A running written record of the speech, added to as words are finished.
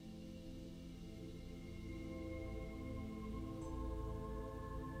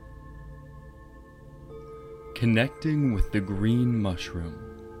Connecting with the Green Mushroom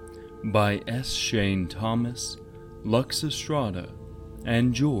by S. Shane Thomas, Lux Estrada,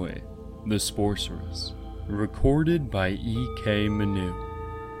 and Joy, the Sporceress. Recorded by E.K. Manu.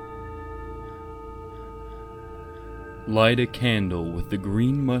 Light a candle with the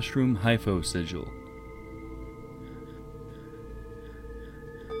green mushroom hyphosigil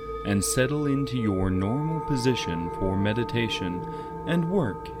and settle into your normal position for meditation and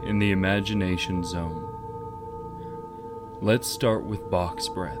work in the imagination zone. Let's start with box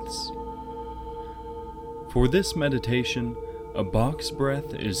breaths. For this meditation, a box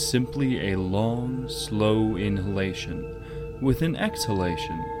breath is simply a long, slow inhalation with an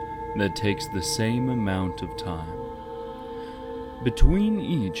exhalation that takes the same amount of time. Between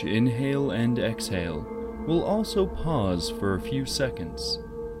each inhale and exhale, we'll also pause for a few seconds.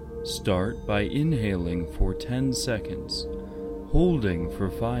 Start by inhaling for 10 seconds, holding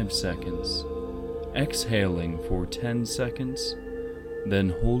for 5 seconds, exhaling for 10 seconds, then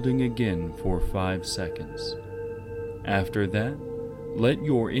holding again for 5 seconds. After that, let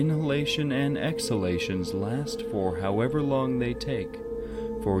your inhalation and exhalations last for however long they take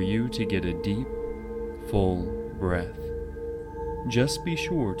for you to get a deep, full breath. Just be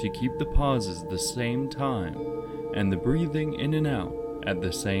sure to keep the pauses the same time and the breathing in and out at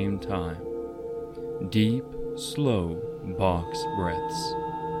the same time. Deep, slow box breaths.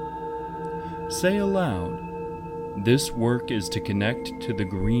 Say aloud, "This work is to connect to the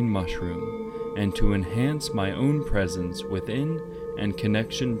green mushroom and to enhance my own presence within and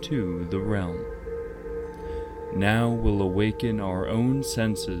connection to the realm." Now we'll awaken our own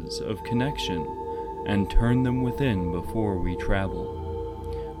senses of connection and turn them within before we travel.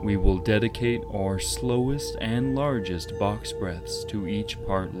 We will dedicate our slowest and largest box breaths to each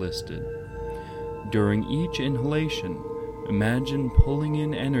part listed. During each inhalation, imagine pulling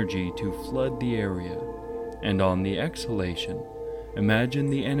in energy to flood the area, and on the exhalation, imagine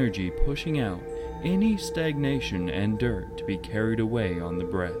the energy pushing out any stagnation and dirt to be carried away on the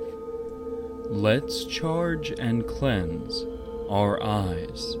breath. Let's charge and cleanse our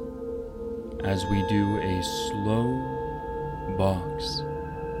eyes as we do a slow box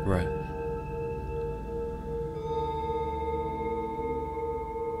breath.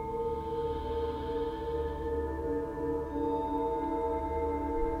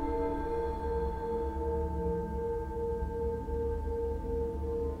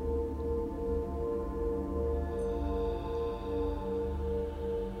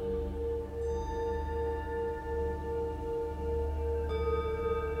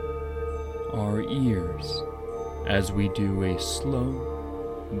 Our ears as we do a slow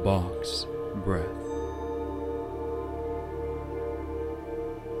box breath.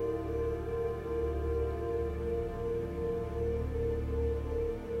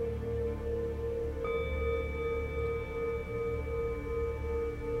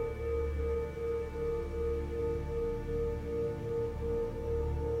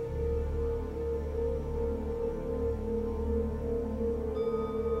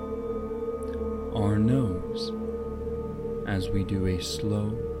 Our nose as we do a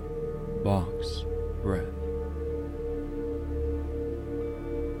slow box breath.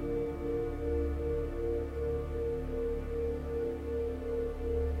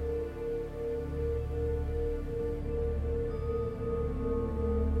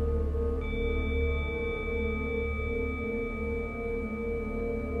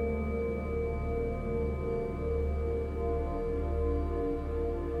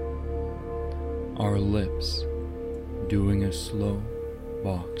 Our lips doing a slow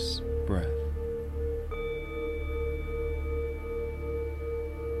box breath.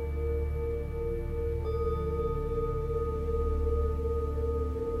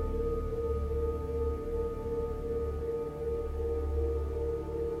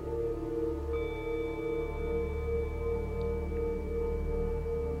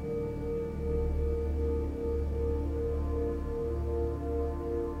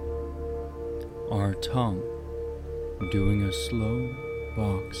 Our tongue doing a slow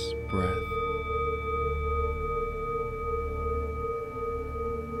box breath.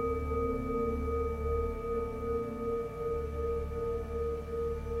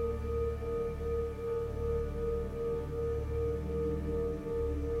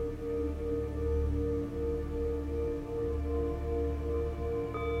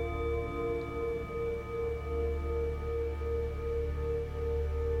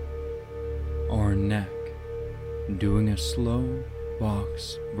 Our neck doing a slow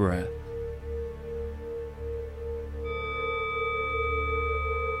box breath.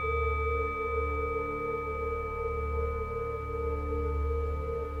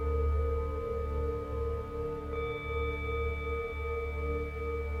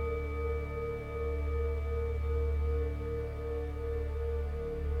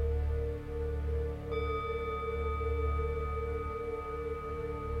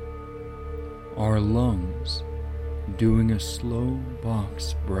 our lungs doing a slow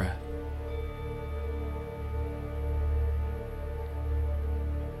box breath.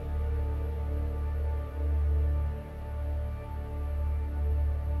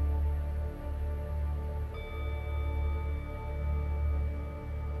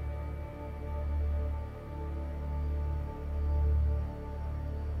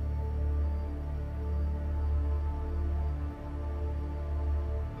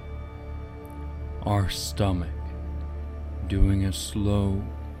 Our stomach doing a slow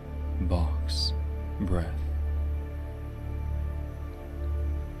box breath.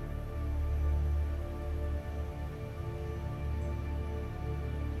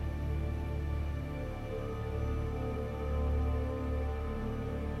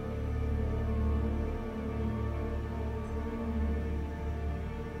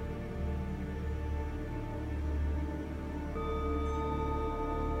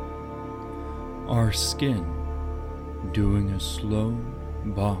 Our skin doing a slow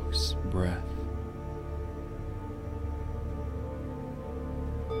box breath.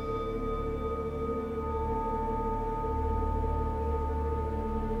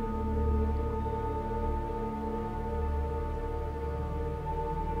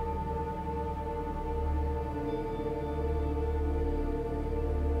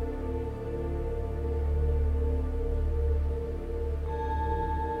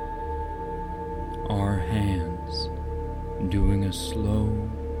 Our hands doing a slow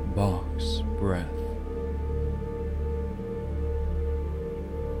box breath.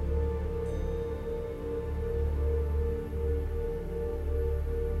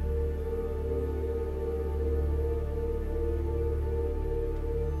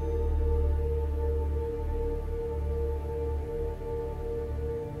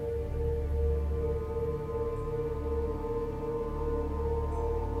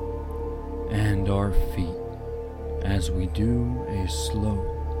 And our feet as we do a slow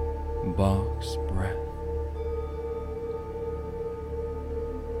box breath.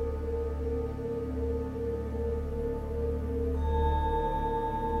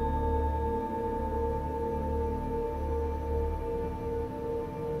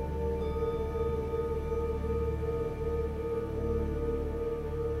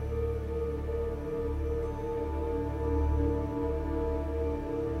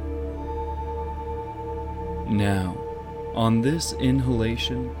 Now, on this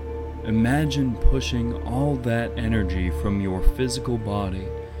inhalation, imagine pushing all that energy from your physical body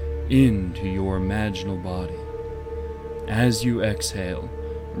into your imaginal body. As you exhale,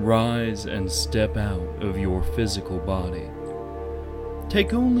 rise and step out of your physical body.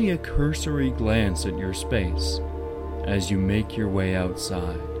 Take only a cursory glance at your space as you make your way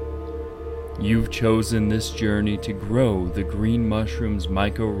outside. You've chosen this journey to grow the green mushroom's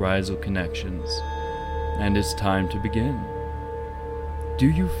mycorrhizal connections, and it's time to begin. Do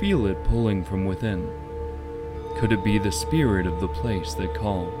you feel it pulling from within? Could it be the spirit of the place that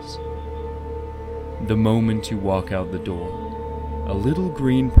calls? The moment you walk out the door, a little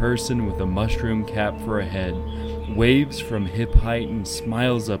green person with a mushroom cap for a head waves from hip height and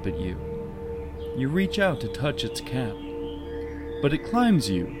smiles up at you. You reach out to touch its cap, but it climbs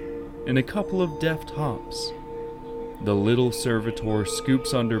you in a couple of deft hops. The little servitor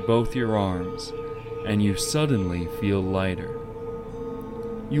scoops under both your arms, and you suddenly feel lighter.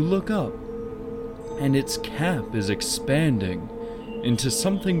 You look up, and its cap is expanding into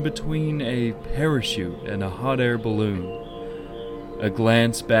something between a parachute and a hot air balloon. A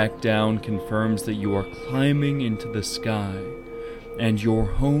glance back down confirms that you are climbing into the sky, and your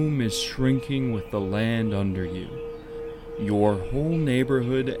home is shrinking with the land under you. Your whole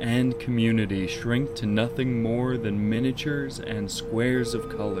neighborhood and community shrink to nothing more than miniatures and squares of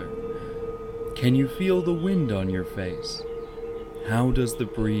color. Can you feel the wind on your face? How does the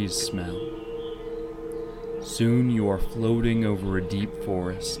breeze smell? Soon you are floating over a deep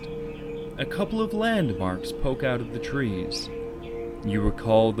forest. A couple of landmarks poke out of the trees. You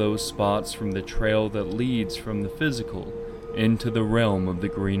recall those spots from the trail that leads from the physical into the realm of the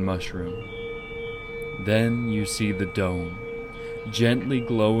green mushroom. Then you see the dome, gently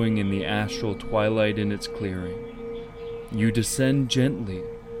glowing in the astral twilight in its clearing. You descend gently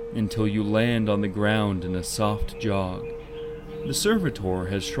until you land on the ground in a soft jog. The servitor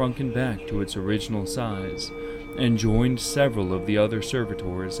has shrunken back to its original size and joined several of the other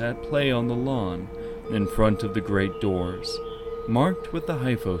servitors at play on the lawn in front of the great doors, marked with the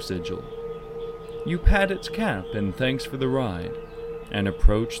hypho sigil. You pat its cap in thanks for the ride and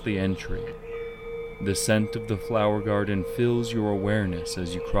approach the entry. The scent of the flower garden fills your awareness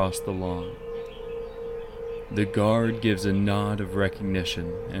as you cross the lawn. The guard gives a nod of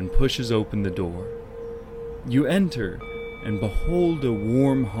recognition and pushes open the door. You enter and behold a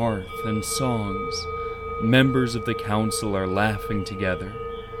warm hearth and songs. Members of the council are laughing together.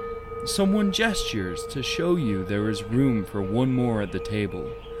 Someone gestures to show you there is room for one more at the table.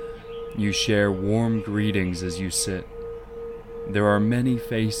 You share warm greetings as you sit. There are many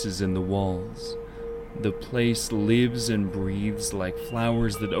faces in the walls. The place lives and breathes like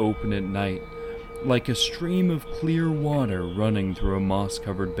flowers that open at night, like a stream of clear water running through a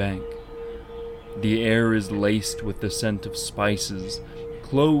moss-covered bank. The air is laced with the scent of spices,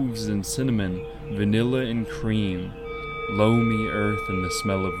 cloves and cinnamon, vanilla and cream, loamy earth and the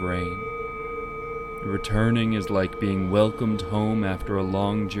smell of rain. Returning is like being welcomed home after a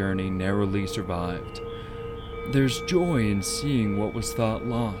long journey narrowly survived. There's joy in seeing what was thought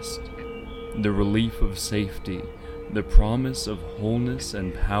lost, the relief of safety, the promise of wholeness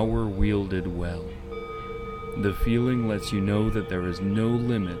and power wielded well. The feeling lets you know that there is no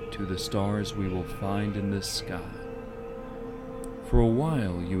limit to the stars we will find in this sky. For a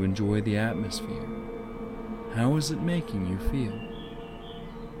while you enjoy the atmosphere. How is it making you feel?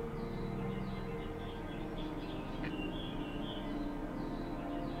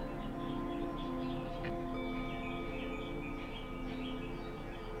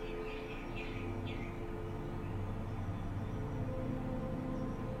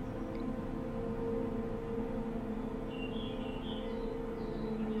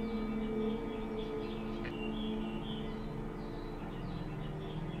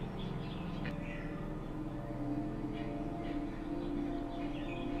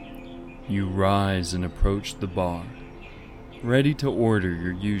 You rise and approach the bar, ready to order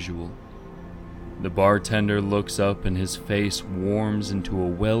your usual. The bartender looks up and his face warms into a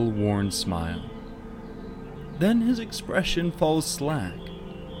well-worn smile. Then his expression falls slack,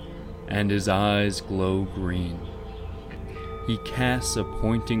 and his eyes glow green. He casts a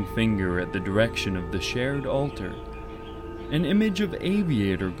pointing finger at the direction of the shared altar. An image of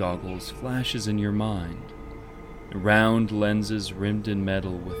aviator goggles flashes in your mind. Round lenses rimmed in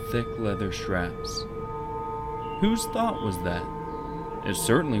metal with thick leather straps. Whose thought was that? It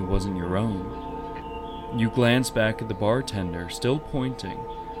certainly wasn't your own. You glance back at the bartender, still pointing.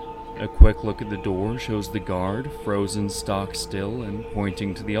 A quick look at the door shows the guard, frozen stock still and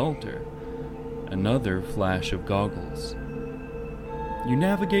pointing to the altar. Another flash of goggles. You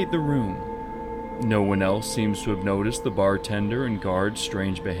navigate the room. No one else seems to have noticed the bartender and guard's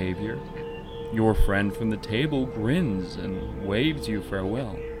strange behavior. Your friend from the table grins and waves you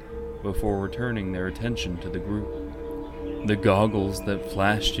farewell before returning their attention to the group. The goggles that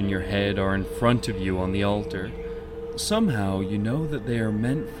flashed in your head are in front of you on the altar. Somehow you know that they are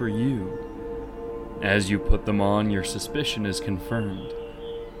meant for you. As you put them on, your suspicion is confirmed.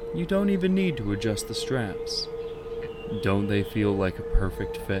 You don't even need to adjust the straps. Don't they feel like a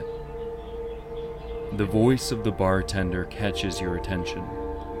perfect fit? The voice of the bartender catches your attention.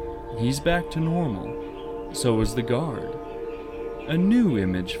 He's back to normal. So is the guard. A new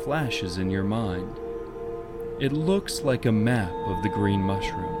image flashes in your mind. It looks like a map of the green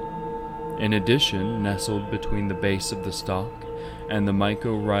mushroom. In addition, nestled between the base of the stalk and the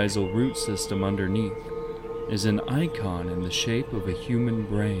mycorrhizal root system underneath, is an icon in the shape of a human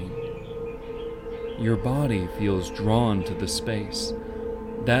brain. Your body feels drawn to the space.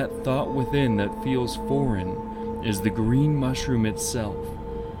 That thought within that feels foreign is the green mushroom itself,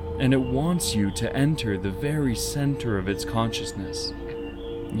 and it wants you to enter the very center of its consciousness.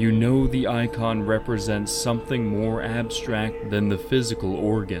 You know the icon represents something more abstract than the physical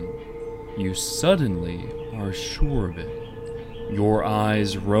organ. You suddenly are sure of it. Your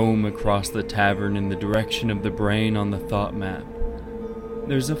eyes roam across the tavern in the direction of the brain on the thought map.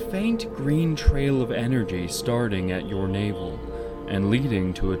 There's a faint green trail of energy starting at your navel and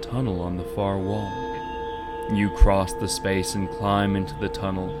leading to a tunnel on the far wall. You cross the space and climb into the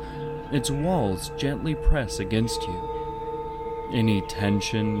tunnel. Its walls gently press against you. Any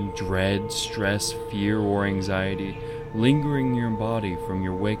tension, dread, stress, fear, or anxiety lingering in your body from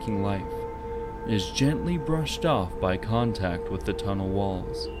your waking life is gently brushed off by contact with the tunnel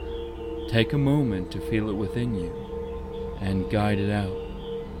walls. Take a moment to feel it within you and guide it out.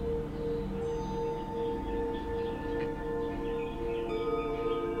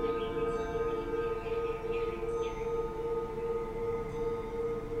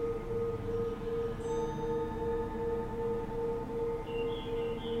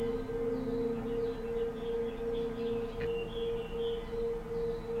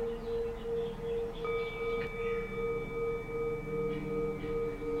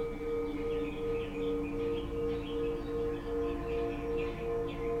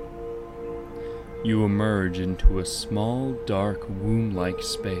 You emerge into a small, dark, womb-like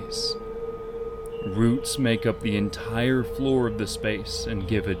space. Roots make up the entire floor of the space and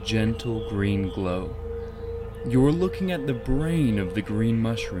give a gentle green glow. You're looking at the brain of the green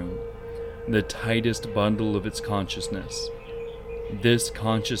mushroom, the tightest bundle of its consciousness. This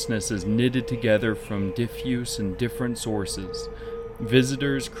consciousness is knitted together from diffuse and different sources.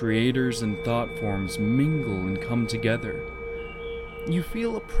 Visitors, creators, and thought forms mingle and come together. You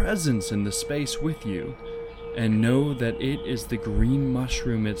feel a presence in the space with you, and know that it is the green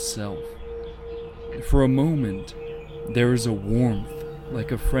mushroom itself. For a moment, there is a warmth,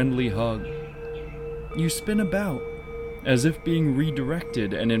 like a friendly hug. You spin about, as if being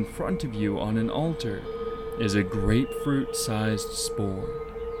redirected, and in front of you on an altar is a grapefruit-sized spore.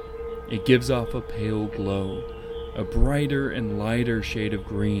 It gives off a pale glow, a brighter and lighter shade of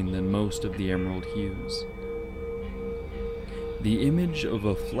green than most of the emerald hues. The image of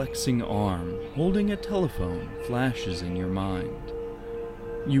a flexing arm holding a telephone flashes in your mind.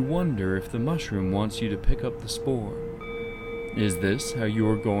 You wonder if the mushroom wants you to pick up the spore. Is this how you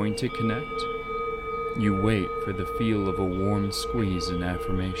are going to connect? You wait for the feel of a warm squeeze and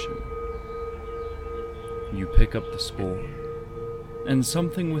affirmation. You pick up the spore, and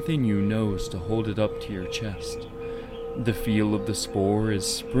something within you knows to hold it up to your chest. The feel of the spore is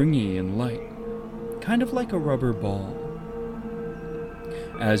springy and light, kind of like a rubber ball.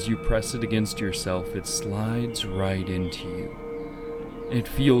 As you press it against yourself, it slides right into you. It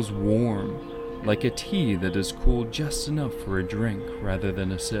feels warm, like a tea that is cooled just enough for a drink rather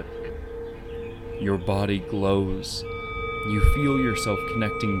than a sip. Your body glows. You feel yourself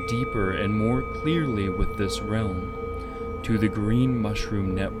connecting deeper and more clearly with this realm, to the green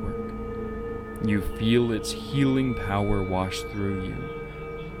mushroom network. You feel its healing power wash through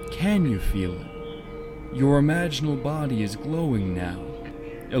you. Can you feel it? Your imaginal body is glowing now,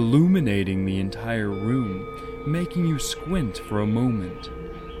 illuminating the entire room, making you squint for a moment.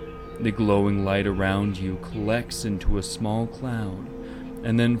 The glowing light around you collects into a small cloud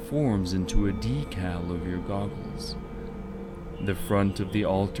and then forms into a decal of your goggles. The front of the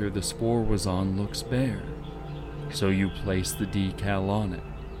altar the spore was on looks bare, so you place the decal on it.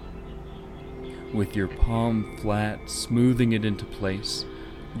 With your palm flat, smoothing it into place,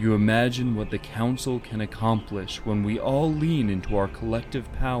 you imagine what the council can accomplish when we all lean into our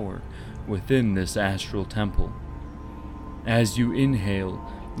collective power within this astral temple. As you inhale,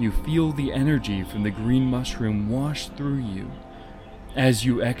 you feel the energy from the green mushroom wash through you. As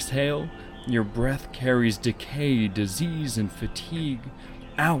you exhale, your breath carries decay, disease, and fatigue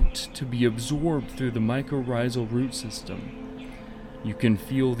out to be absorbed through the mycorrhizal root system. You can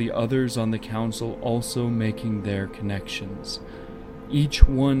feel the others on the council also making their connections. Each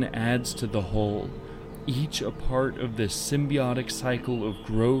one adds to the whole, each a part of this symbiotic cycle of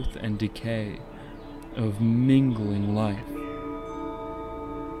growth and decay, of mingling life.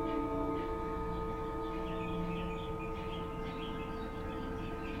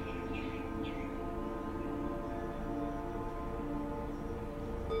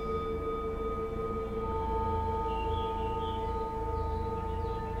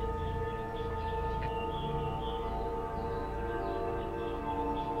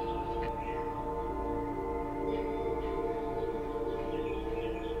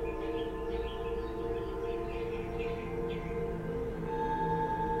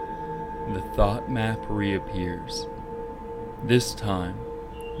 The thought map reappears. This time,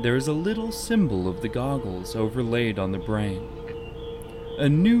 there is a little symbol of the goggles overlaid on the brain. A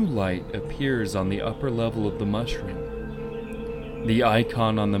new light appears on the upper level of the mushroom. The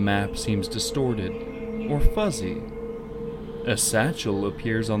icon on the map seems distorted or fuzzy. A satchel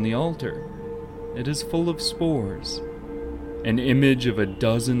appears on the altar. It is full of spores. An image of a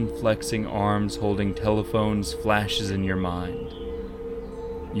dozen flexing arms holding telephones flashes in your mind.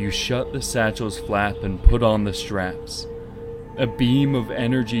 You shut the satchel's flap and put on the straps. A beam of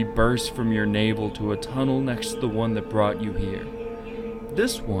energy bursts from your navel to a tunnel next to the one that brought you here.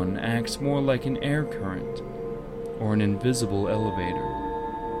 This one acts more like an air current or an invisible elevator.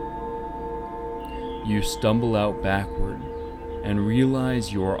 You stumble out backward and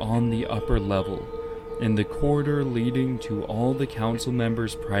realize you are on the upper level, in the corridor leading to all the council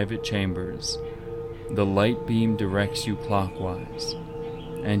members' private chambers. The light beam directs you clockwise,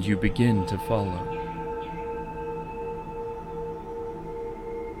 and you begin to follow.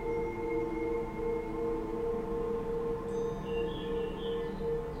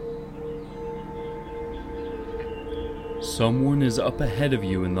 Someone is up ahead of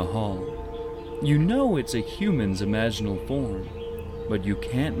you in the hall. You know it's a human's imaginal form, but you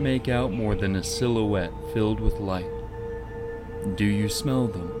can't make out more than a silhouette filled with light. Do you smell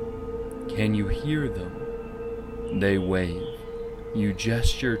them? Can you hear them? They wave. You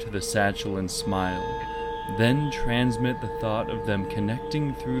gesture to the satchel and smile, then transmit the thought of them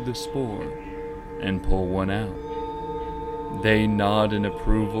connecting through the spore and pull one out. They nod in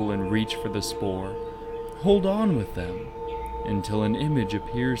approval and reach for the spore. Hold on with them until an image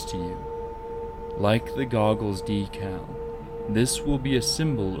appears to you. Like the goggles decal, this will be a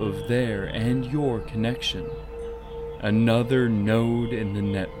symbol of their and your connection, another node in the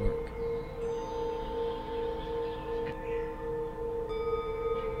network.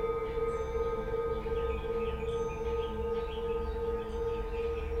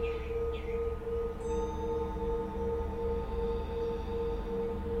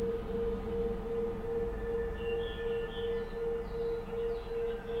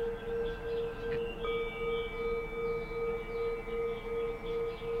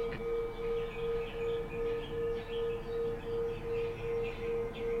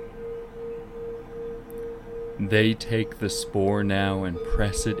 They take the spore now and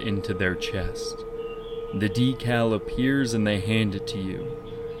press it into their chest. The decal appears and they hand it to you.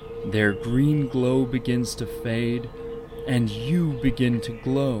 Their green glow begins to fade, and you begin to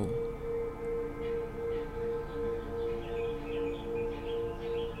glow.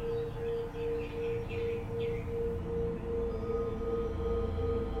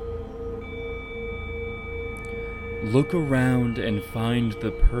 Look around and find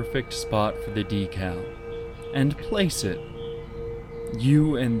the perfect spot for the decal, and place it.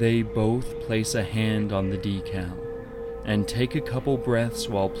 You and they both place a hand on the decal, and take a couple breaths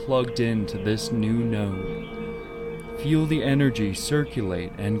while plugged into this new node. Feel the energy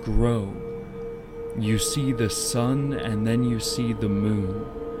circulate and grow. You see the sun and then you see the moon.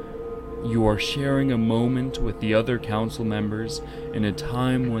 You are sharing a moment with the other council members in a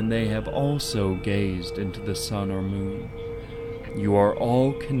time when they have also gazed into the sun or moon. You are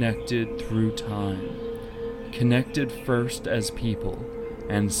all connected through time. Connected first as people,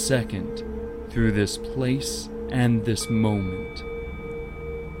 and second, through this place and this moment.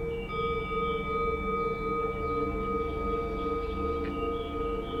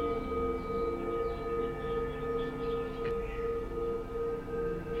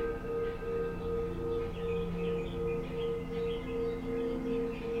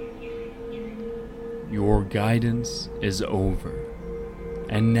 Your guidance is over.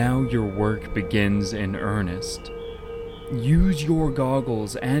 And now your work begins in earnest. Use your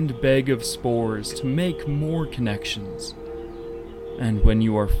goggles and bag of spores to make more connections. And when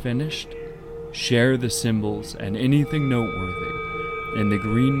you are finished, share the symbols and anything noteworthy in the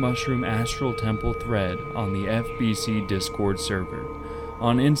Green Mushroom Astral Temple thread on the FBC Discord server,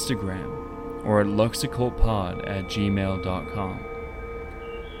 on Instagram, or at luxoccultpod@gmail.com.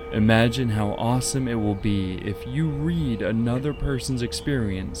 Imagine how awesome it will be if you read another person's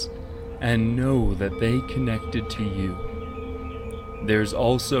experience and know that they connected to you. There's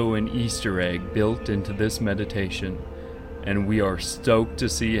also an Easter egg built into this meditation, and we are stoked to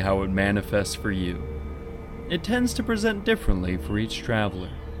see how it manifests for you. It tends to present differently for each traveler.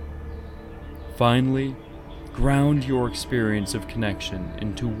 Finally, ground your experience of connection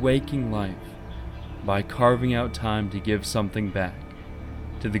into waking life by carving out time to give something back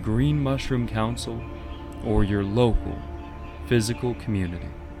to the Green Mushroom Council or your local physical community.